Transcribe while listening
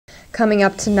Coming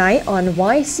up tonight on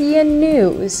YCN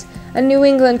News, a New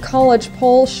England college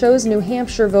poll shows New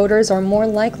Hampshire voters are more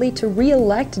likely to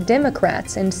re-elect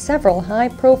Democrats in several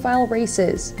high-profile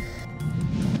races.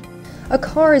 A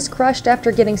car is crushed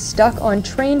after getting stuck on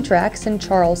train tracks in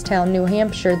Charlestown, New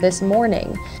Hampshire this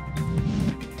morning.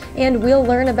 And we'll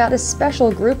learn about a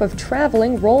special group of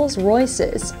traveling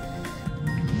Rolls-Royces.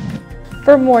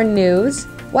 For more news,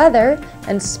 weather,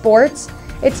 and sports,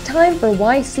 it's time for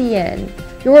YCN,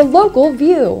 your local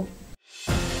view.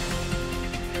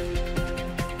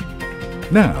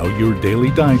 Now, your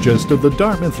daily digest of the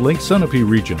Dartmouth Lake Sunapee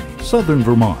region, southern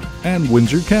Vermont, and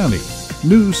Windsor County.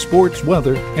 News, sports,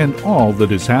 weather, and all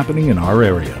that is happening in our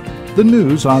area. The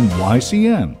news on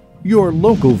YCN, your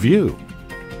local view.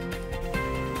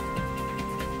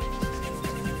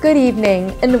 Good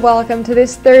evening, and welcome to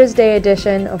this Thursday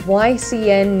edition of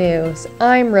YCN News.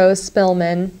 I'm Rose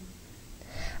Spillman.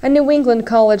 A New England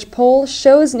college poll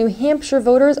shows New Hampshire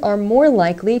voters are more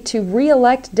likely to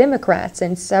re-elect Democrats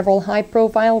in several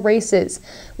high-profile races.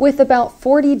 With about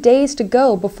 40 days to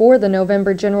go before the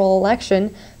November general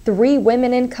election, 3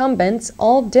 women incumbents,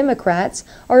 all Democrats,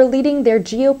 are leading their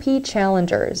GOP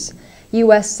challengers.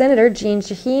 U.S. Senator Jeanne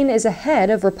Shaheen is ahead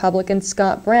of Republican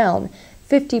Scott Brown,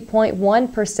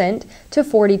 50.1% to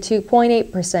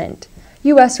 42.8%.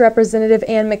 U.S. Representative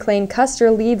Ann McLean Custer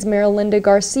leads Marylinda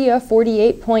Garcia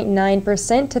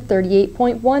 48.9% to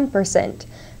 38.1%.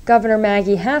 Governor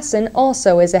Maggie Hassan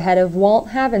also is ahead of Walt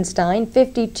Havenstein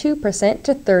 52%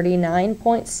 to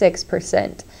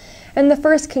 39.6%. In the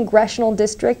 1st Congressional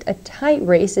District, a tight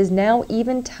race is now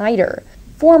even tighter.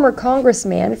 Former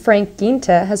Congressman Frank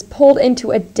Ginta has pulled into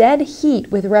a dead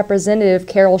heat with Representative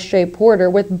Carol Shea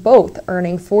Porter, with both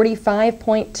earning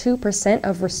 45.2%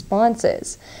 of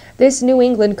responses. This New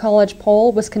England college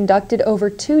poll was conducted over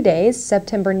 2 days,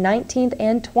 September 19th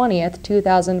and 20th,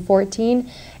 2014,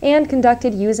 and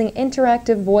conducted using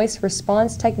interactive voice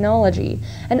response technology,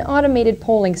 an automated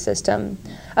polling system.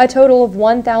 A total of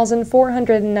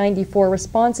 1,494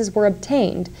 responses were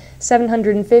obtained,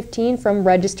 715 from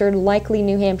registered likely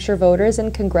New Hampshire voters in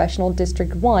Congressional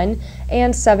District 1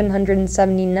 and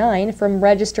 779 from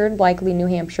registered likely New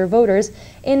Hampshire voters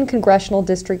in Congressional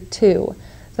District 2.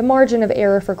 The margin of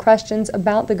error for questions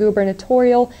about the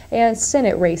gubernatorial and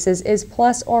Senate races is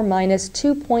plus or minus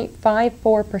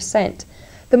 2.54%.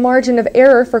 The margin of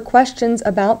error for questions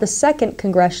about the 2nd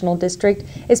Congressional District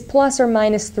is plus or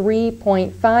minus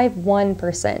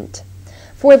 3.51%.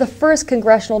 For the 1st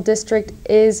Congressional District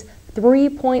is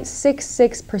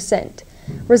 3.66%.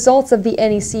 Results of the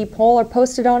NEC poll are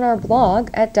posted on our blog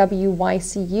at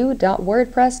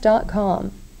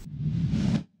wycu.wordpress.com.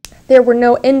 There were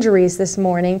no injuries this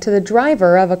morning to the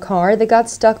driver of a car that got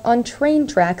stuck on train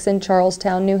tracks in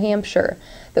Charlestown, New Hampshire.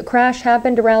 The crash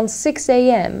happened around 6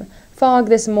 a.m. Fog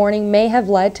this morning may have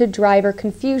led to driver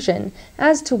confusion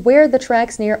as to where the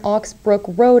tracks near Oxbrook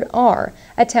Road are,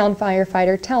 a town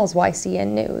firefighter tells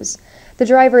YCN News. The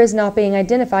driver is not being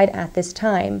identified at this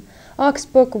time.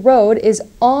 Oxbrook Road is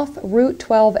off Route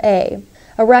 12A.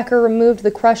 A wrecker removed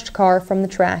the crushed car from the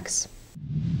tracks.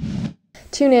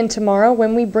 Tune in tomorrow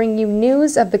when we bring you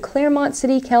news of the Claremont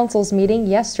City Council's meeting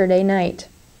yesterday night,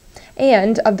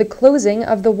 and of the closing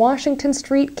of the Washington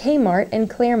Street Kmart in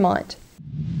Claremont.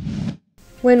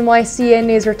 When YCN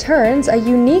News returns, a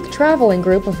unique traveling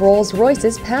group of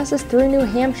Rolls-Royces passes through New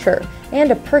Hampshire, and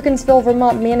a Perkinsville,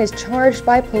 Vermont man is charged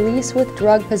by police with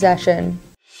drug possession.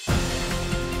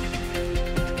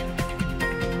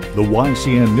 The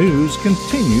YCN News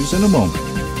continues in a moment.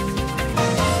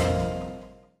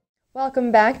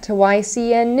 Welcome back to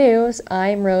YCN News.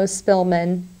 I'm Rose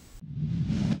Spillman.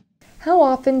 How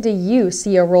often do you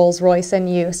see a Rolls-Royce in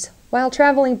use? While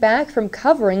traveling back from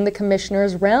covering the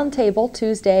Commissioners' Roundtable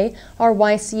Tuesday, our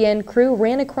YCN crew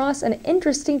ran across an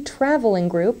interesting traveling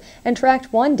group and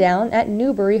tracked one down at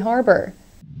Newbury Harbor.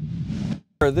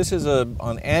 This is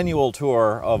an annual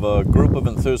tour of a group of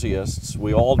enthusiasts.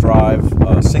 We all drive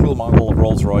a single model of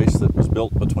Rolls-Royce that was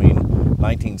built between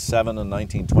 1907 and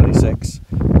 1926,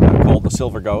 called the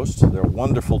Silver Ghost. They're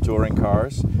wonderful touring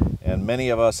cars, and many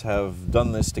of us have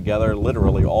done this together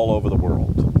literally all over the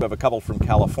world. We have a couple from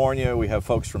California, we have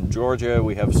folks from Georgia,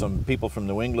 we have some people from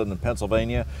New England and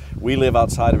Pennsylvania. We live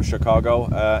outside of Chicago,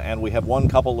 and we have one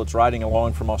couple that's riding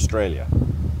along from Australia.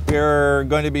 We're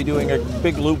going to be doing a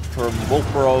big loop from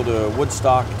Wolfboro to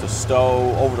Woodstock to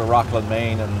Stowe, over to Rockland,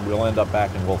 Maine, and we'll end up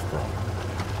back in Wolfboro.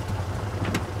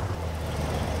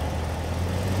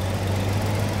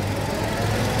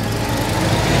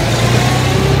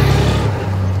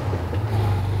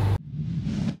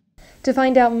 To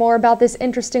find out more about this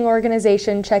interesting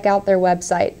organization, check out their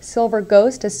website,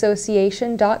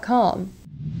 silverghostassociation.com.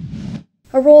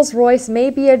 A Rolls-Royce may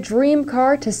be a dream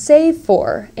car to save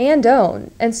for and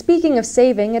own. And speaking of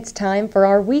saving, it's time for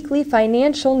our weekly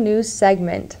financial news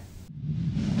segment.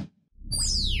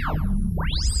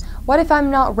 What if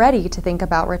I'm not ready to think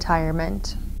about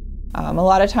retirement? A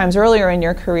lot of times earlier in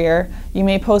your career, you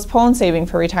may postpone saving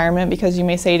for retirement because you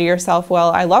may say to yourself,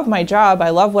 well, I love my job,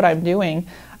 I love what I'm doing.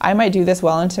 I might do this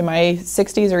well into my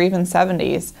 60s or even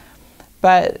 70s.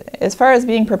 But as far as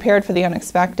being prepared for the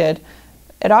unexpected,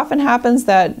 it often happens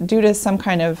that due to some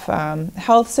kind of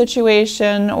health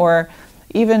situation, or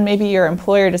even maybe your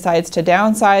employer decides to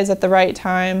downsize at the right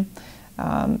time,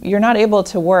 you're not able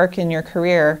to work in your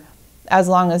career as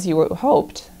long as you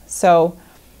hoped. So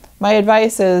my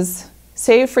advice is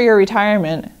save for your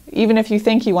retirement, even if you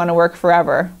think you want to work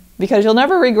forever, because you'll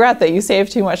never regret that you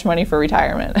saved too much money for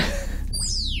retirement.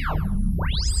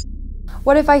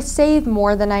 What if I save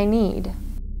more than I need?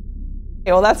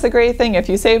 Well, that's the great thing. If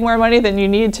you save more money than you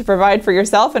need to provide for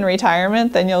yourself in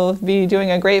retirement, then you'll be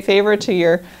doing a great favor to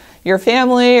your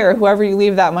family or whoever you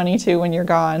leave that money to when you're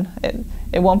gone.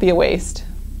 It won't be a waste.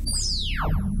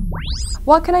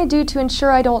 What can I do to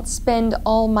ensure I don't spend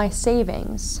all my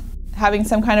savings? Having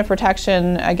some kind of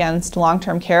protection against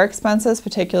long-term care expenses,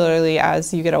 particularly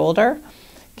as you get older,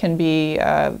 can be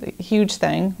a huge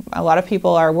thing. A lot of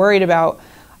people are worried about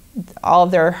all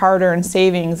of their hard-earned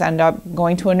savings end up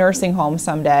going to a nursing home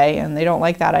someday, and they don't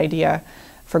like that idea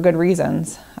for good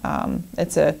reasons.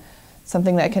 It's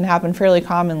something that can happen fairly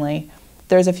commonly.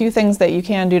 There's a few things that you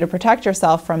can do to protect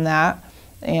yourself from that,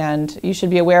 and you should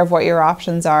be aware of what your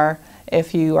options are.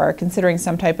 If you are considering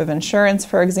some type of insurance,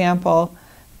 for example,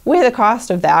 weigh the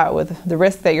cost of that with the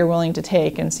risk that you're willing to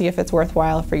take and see if it's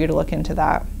worthwhile for you to look into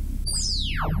that.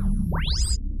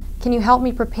 Can you help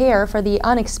me prepare for the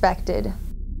unexpected?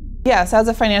 Yes, as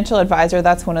a financial advisor,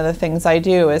 that's one of the things I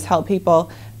do, is help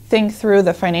people think through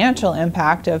the financial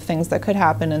impact of things that could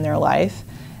happen in their life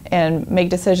and make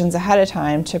decisions ahead of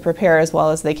time to prepare as well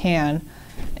as they can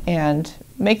and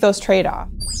make those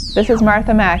trade-offs. This is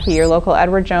Martha Mackey, your local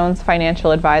Edward Jones financial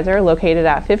advisor, located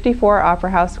at 54 Opera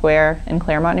House Square in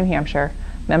Claremont, New Hampshire,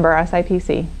 member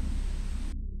SIPC.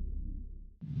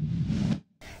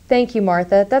 Thank you,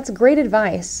 Martha. That's great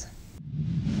advice.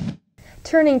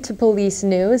 Turning to police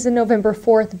news, a November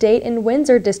 4th date in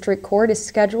Windsor District Court is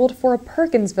scheduled for a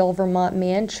Perkinsville, Vermont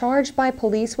man charged by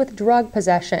police with drug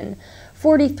possession.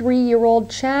 43-year-old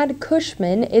Chad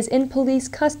Cushman is in police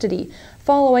custody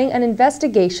following an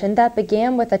investigation that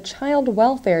began with a child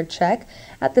welfare check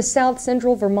at the South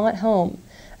Central Vermont home.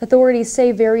 Authorities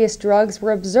say various drugs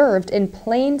were observed in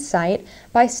plain sight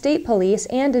by state police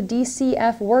and a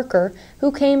DCF worker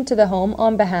who came to the home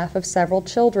on behalf of several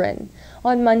children.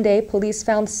 On Monday, police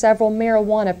found several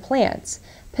marijuana plants,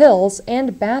 pills,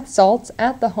 and bath salts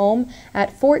at the home at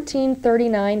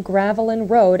 1439 Gravelin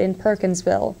Road in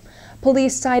Perkinsville.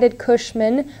 Police cited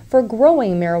Cushman for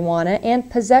growing marijuana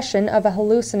and possession of a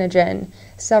hallucinogen.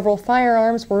 Several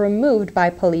firearms were removed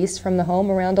by police from the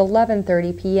home around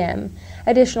 11:30 p.m.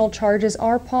 Additional charges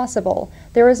are possible.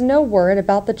 There is no word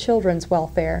about the children's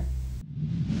welfare.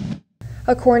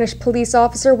 A Cornish police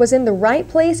officer was in the right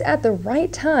place at the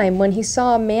right time when he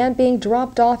saw a man being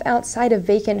dropped off outside a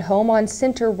vacant home on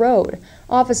Center Road.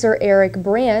 Officer Eric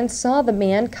Brand saw the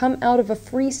man come out of a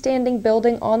freestanding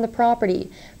building on the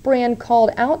property. Brand called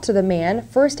out to the man,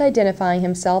 first identifying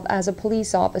himself as a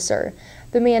police officer.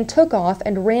 The man took off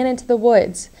and ran into the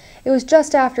woods. It was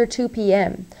just after 2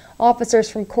 p.m. Officers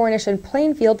from Cornish and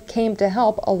Plainfield came to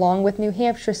help, along with New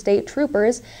Hampshire State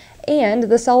Troopers and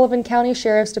the Sullivan County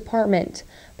Sheriff's Department.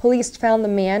 Police found the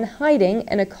man hiding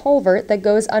in a culvert that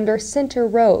goes under Center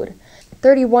Road.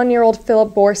 31-year-old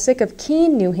Philip Borsick of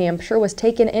Keene, New Hampshire, was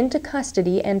taken into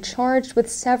custody and charged with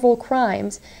several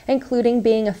crimes, including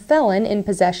being a felon in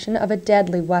possession of a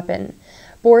deadly weapon.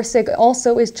 Borsick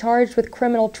also is charged with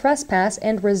criminal trespass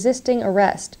and resisting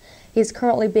arrest. He is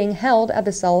currently being held at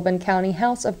the Sullivan County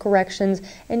House of Corrections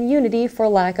in Unity for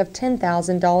lack of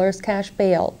 $10,000 cash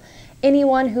bail.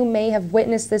 Anyone who may have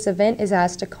witnessed this event is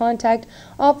asked to contact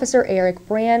Officer Eric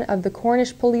Brand of the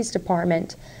Cornish Police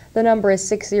Department. The number is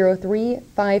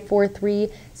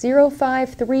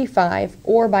 603-543-0535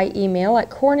 or by email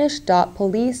at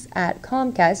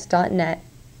cornish.police@comcast.net.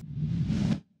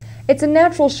 It's a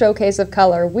natural showcase of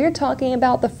color. We're talking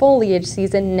about the foliage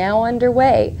season now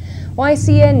underway.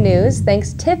 YCN News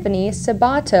thanks Tiffany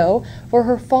Sabato for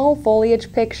her fall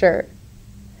foliage picture.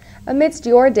 Amidst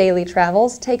your daily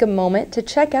travels, take a moment to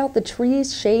check out the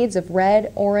trees' shades of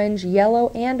red, orange,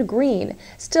 yellow, and green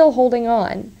still holding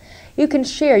on. You can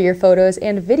share your photos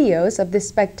and videos of this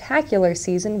spectacular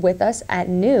season with us at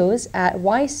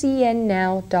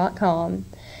news@ycnnow.com.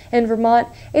 In Vermont,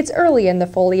 it's early in the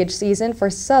foliage season for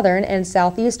southern and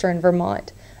southeastern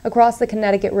Vermont. Across the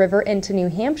Connecticut River into New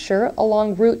Hampshire,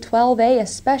 along Route 12A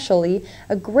especially,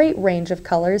 a great range of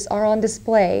colors are on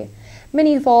display.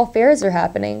 Many fall fairs are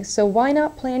happening, so why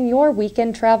not plan your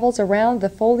weekend travels around the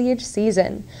foliage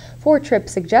season? For trip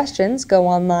suggestions, go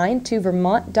online to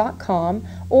vermont.com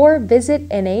or visit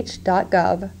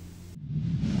nh.gov.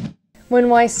 When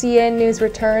YCN News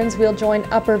returns, we'll join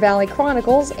Upper Valley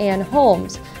Chronicles' Ann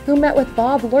Holmes, who met with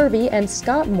Bob Lurvy and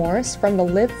Scott Morris from the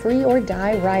Live Free or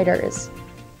Die Riders.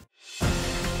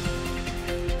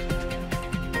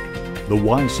 The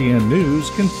YCN News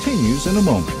continues in a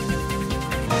moment.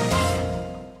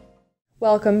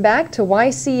 Welcome back to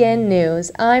YCN News.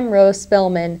 I'm Rose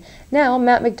Spillman. Now,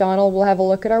 Matt McDonald will have a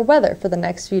look at our weather for the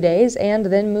next few days and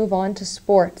then move on to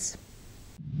sports.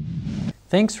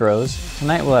 Thanks, Rose.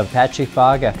 Tonight we'll have patchy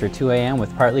fog after 2 a.m.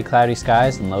 with partly cloudy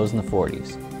skies and lows in the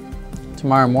 40s.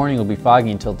 Tomorrow morning will be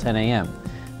foggy until 10 a.m.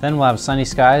 Then we'll have sunny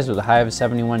skies with a high of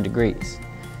 71 degrees.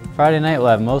 Friday night we'll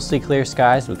have mostly clear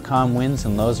skies with calm winds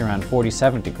and lows around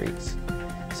 47 degrees.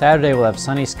 Saturday we'll have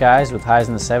sunny skies with highs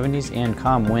in the 70s and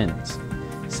calm winds.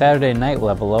 Saturday night we'll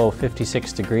have a low of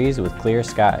 56 degrees with clear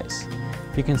skies.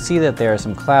 You can see that there are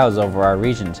some clouds over our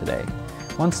region today.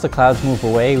 Once the clouds move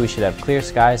away, we should have clear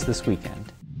skies this weekend.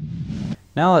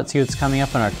 Now let's see what's coming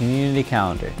up on our community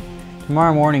calendar.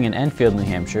 Tomorrow morning in Enfield, New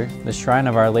Hampshire, the Shrine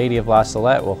of Our Lady of La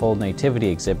Salette will hold nativity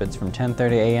exhibits from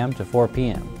 10:30 a.m. to 4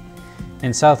 p.m.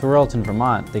 In South Royalton,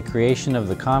 Vermont, the Creation of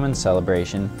the Commons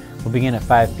celebration will begin at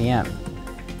 5 p.m.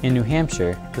 In New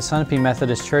Hampshire, the Sunapee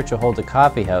Methodist Church will hold a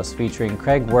coffee house featuring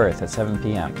Craig Worth at 7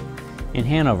 p.m. In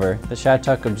Hanover, the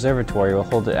Shattuck Observatory will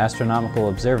hold an astronomical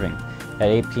observing at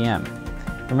 8 p.m.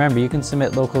 Remember, you can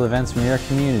submit local events from your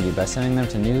community by sending them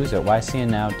to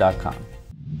news@ycnnow.com.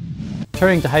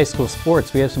 Turning to high school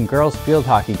sports, we have some girls' field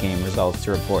hockey game results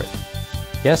to report.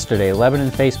 Yesterday,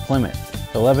 Lebanon faced Plymouth.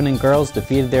 The Lebanon girls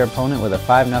defeated their opponent with a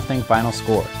 5-0 final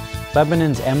score.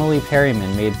 Lebanon's Emily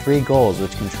Perryman made 3 goals,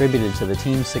 which contributed to the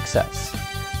team's success.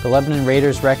 The Lebanon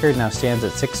Raiders' record now stands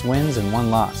at 6 wins and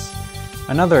 1 loss.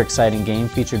 Another exciting game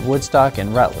featured Woodstock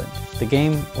and Rutland. The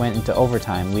game went into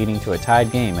overtime, leading to a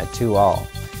tied game at 2-2.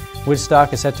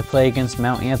 Woodstock is set to play against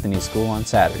Mount Anthony School on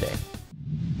Saturday.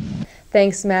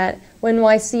 Thanks, Matt. When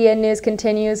YCN News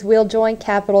continues, we'll join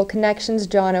Capital Connections'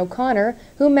 John O'Connor,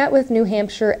 who met with New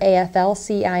Hampshire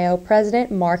AFL-CIO President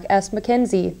Mark S.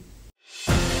 McKenzie.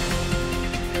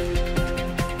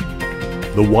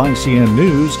 The YCN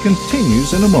News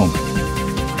continues in a moment.